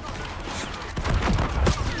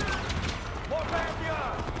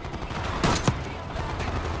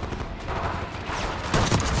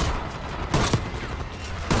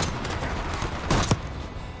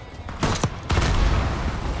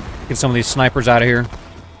 Get some of these snipers out of here.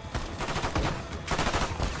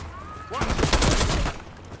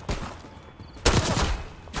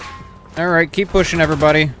 Alright, keep pushing,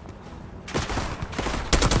 everybody.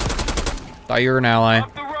 Thought you were an ally.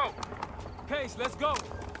 Up the rope. Case, let's go.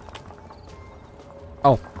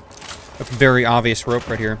 Oh. A very obvious rope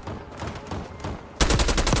right here.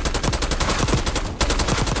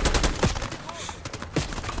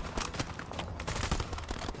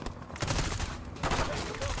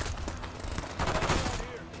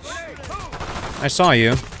 I saw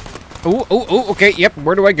you. Oh, oh, oh, okay, yep,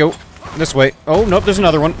 where do I go? This way. Oh, nope, there's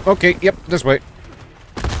another one. Okay, yep, this way.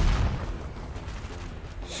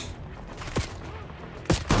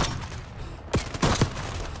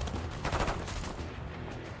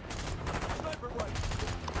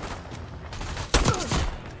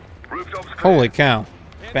 Rooftops clear. Holy cow.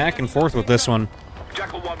 Back and forth with this one.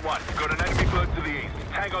 Jackal 1-1. You've got an enemy bird to the east.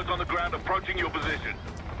 Tango's on the ground approaching your position.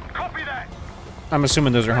 Copy that. I'm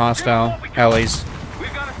assuming those are hostile allies.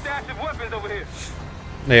 We've got a stash of weapons over here.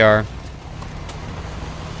 They are.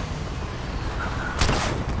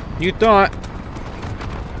 You thought.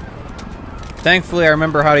 Thankfully, I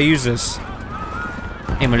remember how to use this.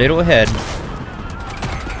 Aim a little ahead.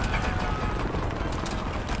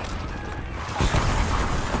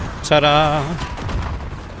 Ta-da!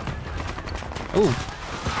 Ooh.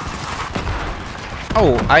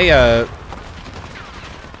 Oh, I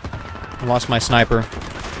lost my sniper.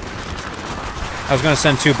 I was gonna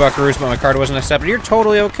send 2 buckaroos, but my card wasn't accepted. You're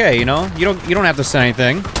totally okay, you know? You don't have to say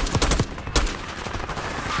anything.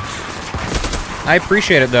 I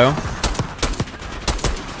appreciate it though.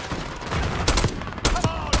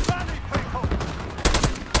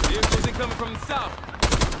 Vehicles incoming from the south.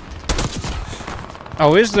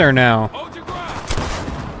 Oh, is there now? Hold your ground.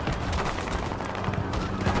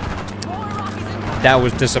 That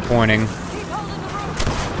was disappointing.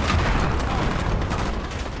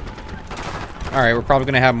 Alright, we're probably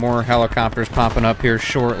gonna have more helicopters popping up here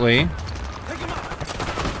shortly.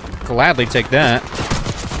 Gladly take that.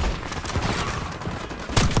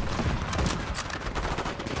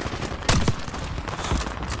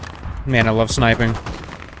 Man, I love sniping.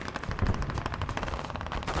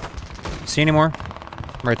 See any more?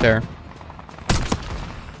 Right there.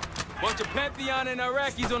 Bunch of Pantheon and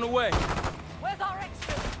Iraqis on the way. Where's our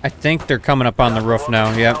extra? I think they're coming up on the roof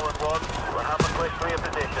now, yep. Talent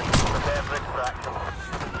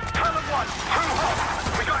 1, 2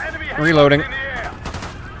 hot. We got enemy Reloading. helicopters in the air.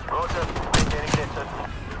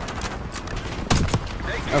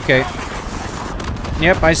 Okay.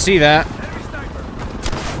 Yep, I see that.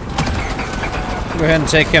 Go ahead and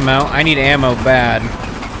take him out. I need ammo bad.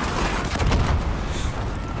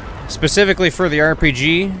 Specifically for the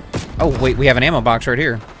RPG. Oh, wait, we have an ammo box right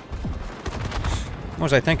here. What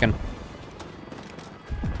was I thinking?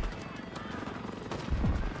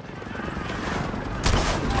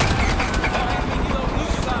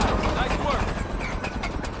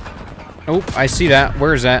 Oh, I see that.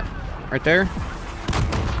 Where is that? Right there?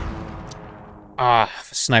 Ah,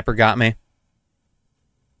 the sniper got me.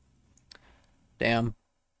 Damn.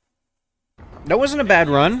 That wasn't a bad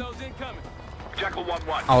run.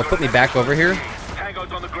 Oh, it put me back over here.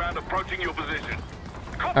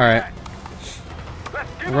 Alright.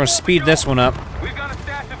 We're gonna speed this one up.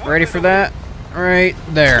 Ready for that? Right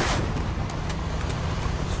there.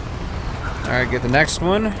 Alright, get the next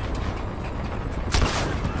one.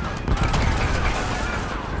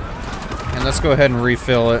 And let's go ahead and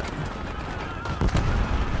refill it.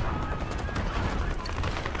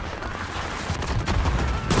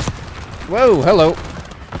 Whoa, hello.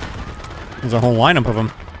 There's a whole lineup of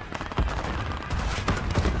them.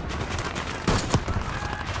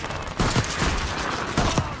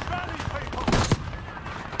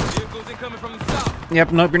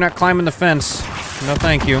 Yep, nope, you're not climbing the fence. No,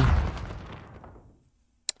 thank you.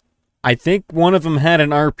 I think one of them had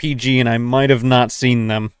an RPG, and I might have not seen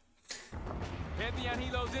them.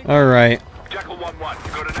 Alright.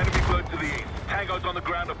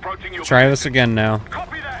 Try this again now.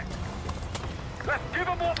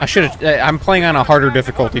 I should have... I'm playing on a harder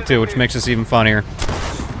difficulty, too, which makes this even funnier.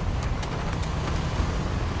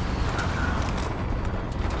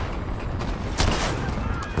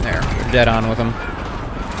 There, we're dead on with him.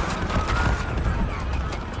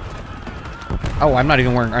 Oh, I'm not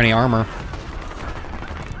even wearing any armor.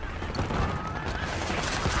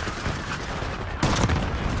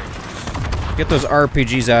 Get those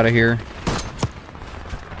RPGs out of here.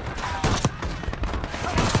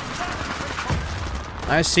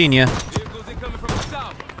 I seen ya.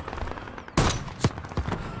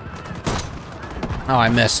 Oh, I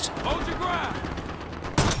missed.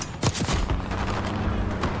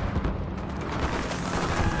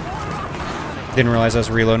 Didn't realize I was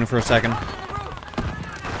reloading for a second.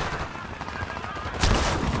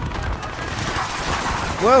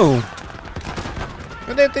 Whoa!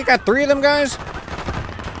 They got 3 of them guys?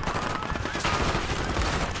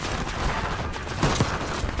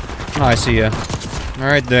 Oh, I see ya.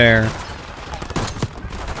 Right there.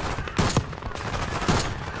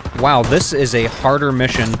 Wow, this is a harder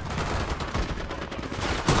mission.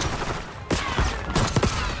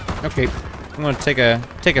 Okay, I'm gonna take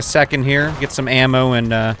a second here, get some ammo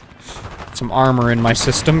and some armor in my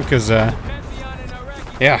system, because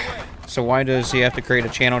yeah. So why does he have to create a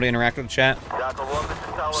channel to interact with the chat?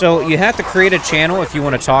 So you have to create a channel if you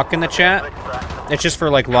want to talk in the chat. It's just for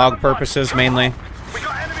like log purposes mainly.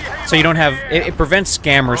 So you don't have... It prevents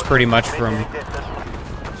scammers pretty much from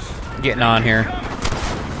getting on here.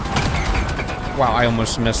 Wow, I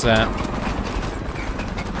almost missed that.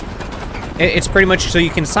 It's pretty much... So you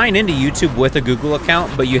can sign into YouTube with a Google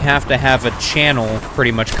account, but you have to have a channel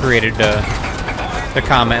pretty much created to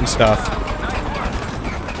comment and stuff.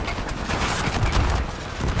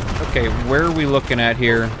 Okay, where are we looking at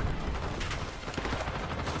here?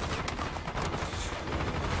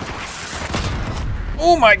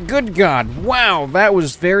 Oh my good God! Wow, that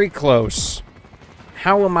was very close.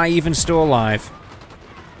 How am I even still alive?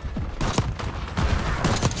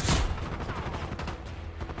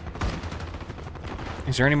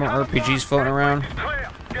 Is there any more RPGs floating around?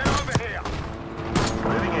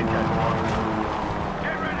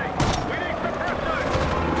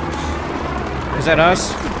 Is that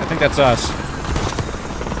us? I think that's us.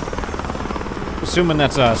 Assuming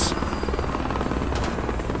that's us.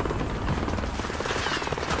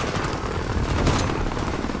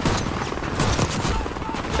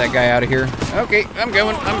 Get that guy out of here. Okay, I'm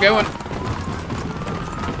going.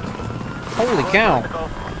 Holy cow.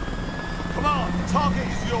 Come on, target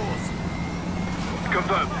is yours.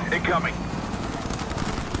 Confirmed. Incoming.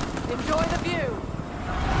 Enjoy the view.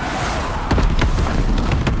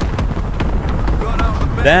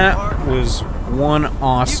 That was one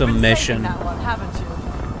awesome mission. That one, haven't you?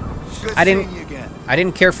 I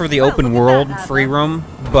didn't care for the open world free roam,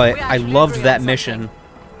 but I loved that mission.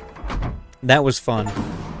 That was fun.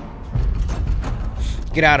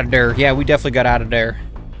 Get out of there. Yeah, we definitely got out of there.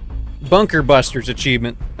 Bunker Busters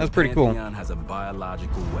achievement. That's pretty cool. Pantheon has a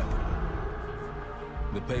biological weapon.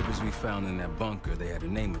 The papers we found in that bunker, they had a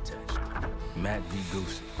name attached. Matt V.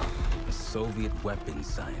 Goosey, a Soviet weapons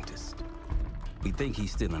scientist. We think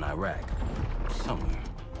he's still in Iraq. Somewhere.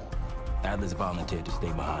 Adler's volunteered to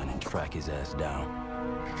stay behind and track his ass down.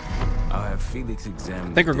 I'll have Felix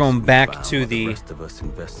examine. I think we're going back to the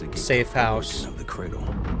safe house. Of the cradle.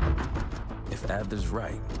 If Adler's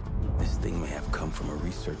right, this thing may have come from a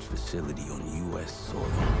research facility on U.S.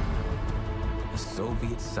 soil. A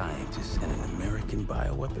Soviet scientist and an American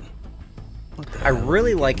bioweapon. I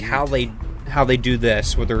really like how they do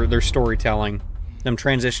this with their storytelling. Them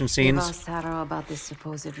transition scenes. Asked Harrow about this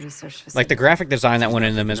supposed research facility. Like the graphic design that went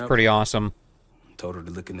into them is pretty awesome. Told her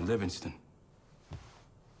to look into Livingston.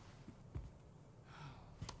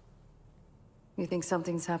 You think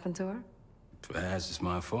something's happened to her? If it has, it's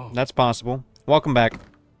my fault. That's possible. Welcome back.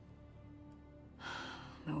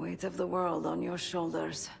 The weight of the world on your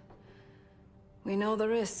shoulders. We know the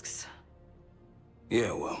risks.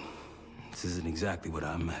 Yeah, well, this isn't exactly what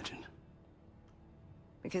I imagined.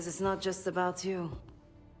 Because it's not just about you.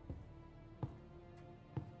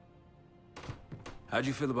 How'd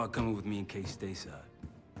you feel about coming with me in case stateside?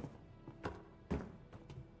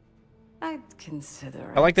 I'd consider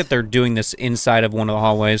it. I like that they're doing this inside of one of the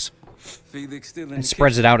hallways. Felix still in It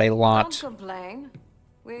spreads it out a lot. Don't complain.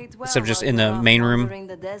 We ate well Instead of just while in you the were main room wandering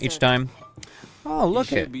the desert. each time. Oh,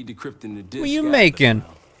 look at be decrypting the disk what you after making? now.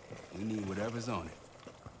 We need whatever's on it.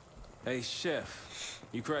 Hey, chef,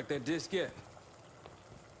 you cracked that disc yet?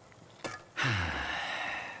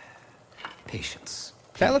 Patience.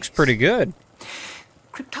 That looks pretty good.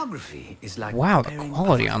 Cryptography is like Wow, the preparing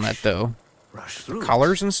quality a on that rush. though. Rush through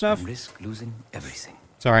Colors it and stuff. risk losing everything.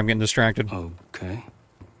 Sorry, I'm getting distracted. Okay.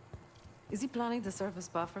 Is he planning to serve a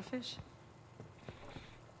spa for fish?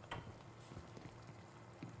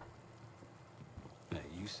 Hey,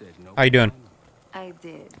 you said no. How you doing? I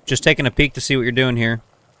did. Just taking a peek to see what you're doing here.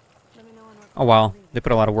 Oh wow, they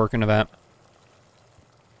put a lot of work into that.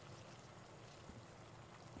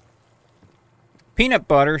 Peanut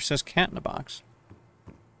butter, says cat in the box.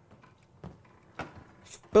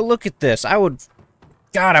 But look at this.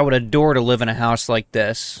 God, I would adore to live in a house like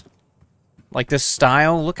this. Like this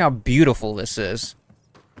style. Look how beautiful this is.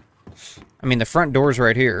 I mean, the front door's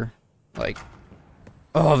right here. Like,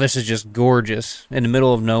 oh, this is just gorgeous. In the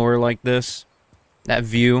middle of nowhere like this. That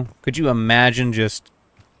view. Could you imagine just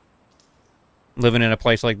living in a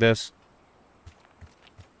place like this?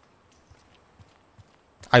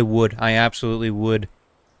 I would. I absolutely would.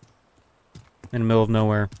 In the middle of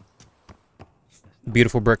nowhere.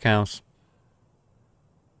 Beautiful brick house.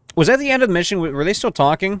 Was that the end of the mission? Were they still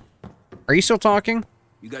talking? Are you still talking?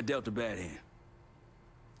 You got dealt a bad hand.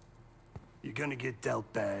 You're gonna get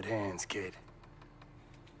dealt bad hands, kid.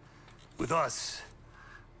 With us,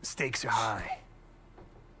 the stakes are high.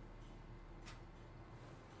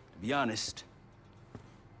 To be honest,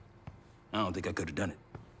 I don't think I could have done it.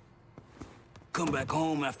 Come back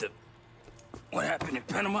home after what happened in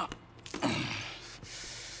Panama.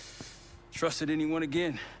 Trusted anyone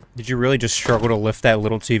again? Did you really just struggle to lift that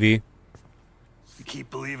little TV? You keep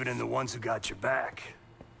believing in the ones who got your back.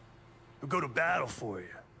 Who go to battle for you.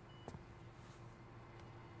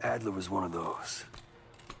 Adler was one of those.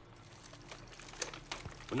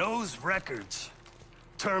 When those records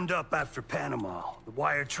turned up after Panama, the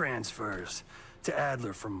wire transfers to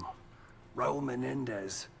Adler from Raul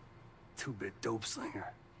Menendez, two-bit dope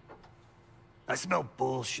slinger. I smelled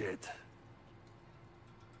bullshit.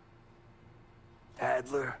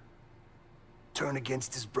 Adler turn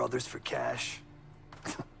against his brothers for cash?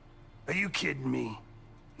 Are you kidding me?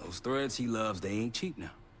 Those threads he loves, they ain't cheap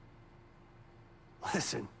now.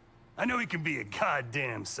 Listen, I know he can be a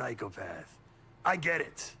goddamn psychopath. I get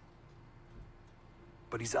it.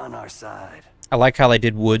 But he's on our side. I like how they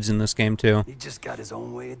did Woods in this game, too. He just got his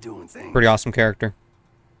own way of doing things. Pretty awesome character.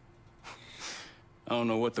 I don't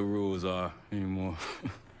know what the rules are anymore.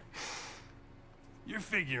 You're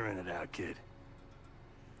figuring it out, kid.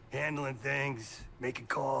 Handling things, making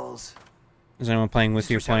calls. Is anyone playing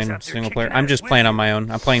with you, Mr. South's playing out there single player? kicking I'm ass just with playing you. on my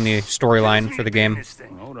own. I'm playing the storyline for the game.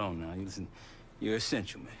 Hold on now. You listen, you're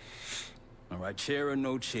essential, man. All right, chair or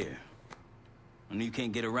no chair. I know you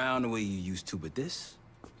can't get around the way you used to, but this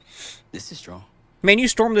is strong. Man, you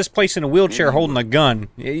stormed this place in a wheelchair holding a gun.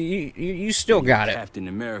 You still got it. Captain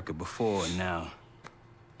America before, and now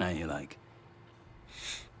you're like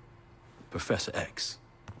Professor X.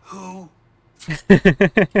 Who? Get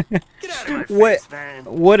out of my face, man.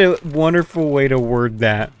 What a wonderful way to word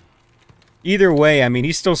that. Either way, I mean,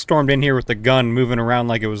 he still stormed in here with the gun, moving around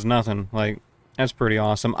like it was nothing. Like, That's pretty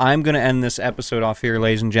awesome. I'm going to end this episode off here,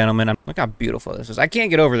 ladies and gentlemen. Look how beautiful this is. I can't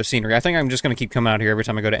get over the scenery. I think I'm just going to keep coming out here every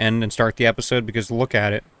time I go to end and start the episode because look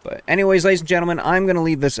at it. But anyways, ladies and gentlemen, I'm going to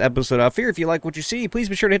leave this episode off here. If you like what you see, please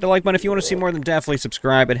be sure to hit the like button. If you want to see more, then definitely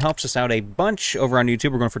subscribe. It helps us out a bunch over on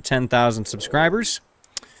YouTube. We're going for 10,000 subscribers.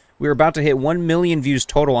 We're about to hit 1 million views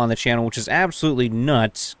total on the channel, which is absolutely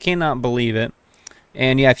nuts. Cannot believe it.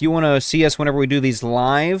 And yeah, if you want to see us whenever we do these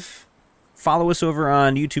live, follow us over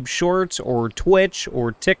on YouTube Shorts or Twitch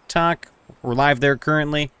or TikTok. We're live there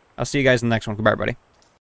currently. I'll see you guys in the next one. Goodbye, everybody.